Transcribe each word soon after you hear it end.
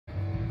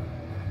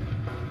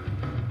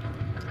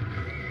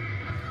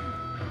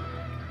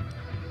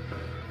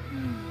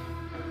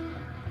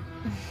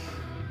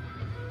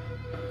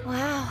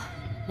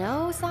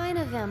No sign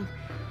of him.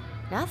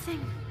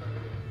 Nothing.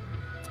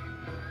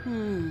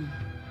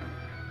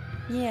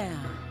 Yeah.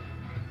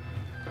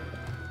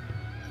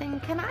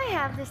 Then can I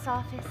have this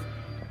office?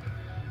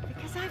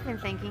 Because I've been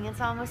thinking it's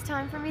almost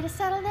time for me to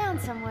settle down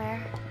somewhere.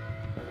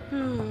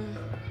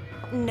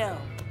 No,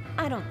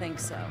 I don't think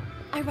so.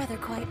 I rather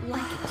quite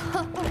like it.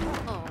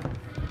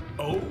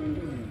 Oh,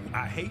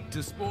 I hate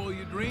to spoil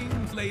your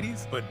dreams,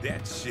 ladies, but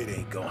that shit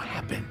ain't gonna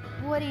happen.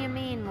 What do you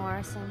mean,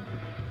 Morrison?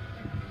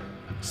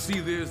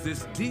 See, there's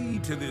this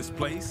deed to this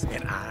place,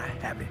 and I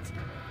have it.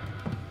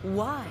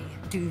 Why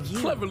do you?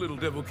 Clever little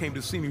devil came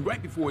to see me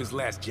right before his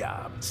last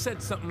job.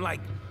 Said something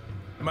like,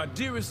 "My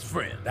dearest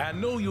friend, I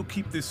know you'll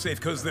keep this safe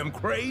because them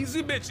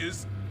crazy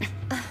bitches..."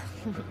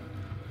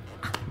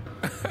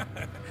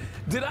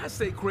 Did I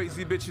say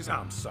crazy bitches?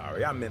 I'm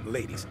sorry, I meant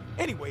ladies.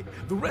 Anyway,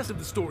 the rest of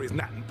the story is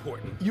not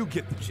important. You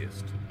get the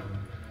gist.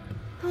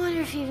 I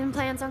wonder if he even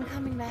plans on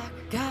coming back.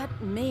 Got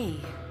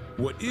me.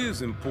 What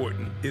is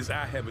important is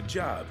I have a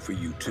job for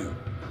you two.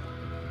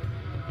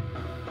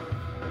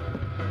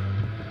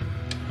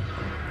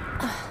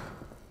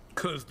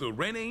 Cause the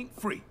rent ain't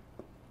free.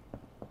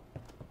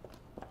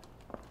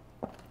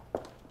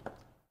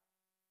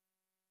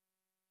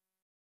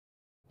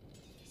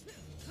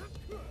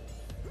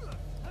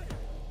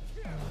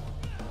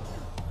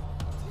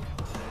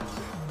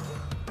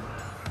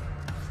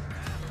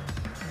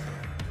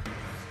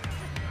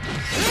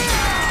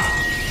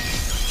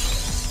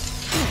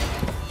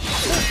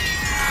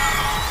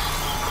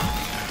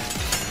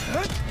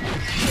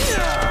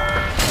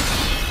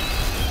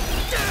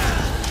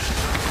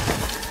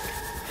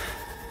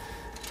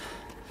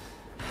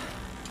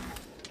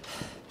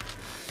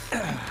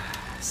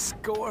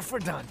 Score for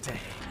Dante.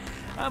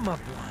 I'm up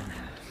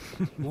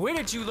one. Where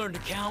did you learn to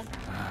count?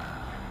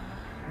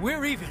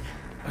 We're even.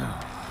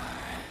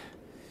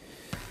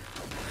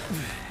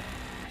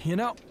 You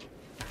know,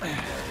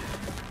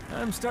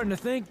 I'm starting to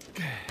think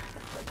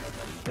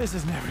this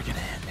is never gonna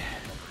end.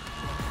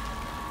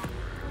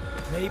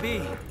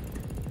 Maybe.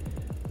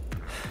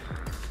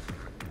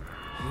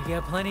 We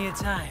got plenty of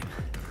time.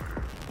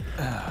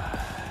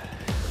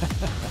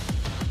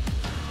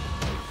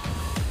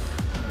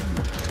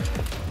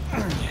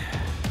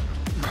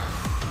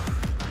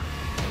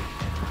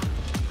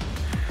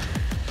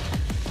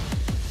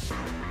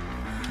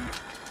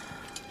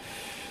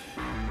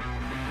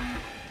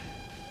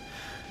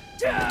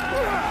 Yeah!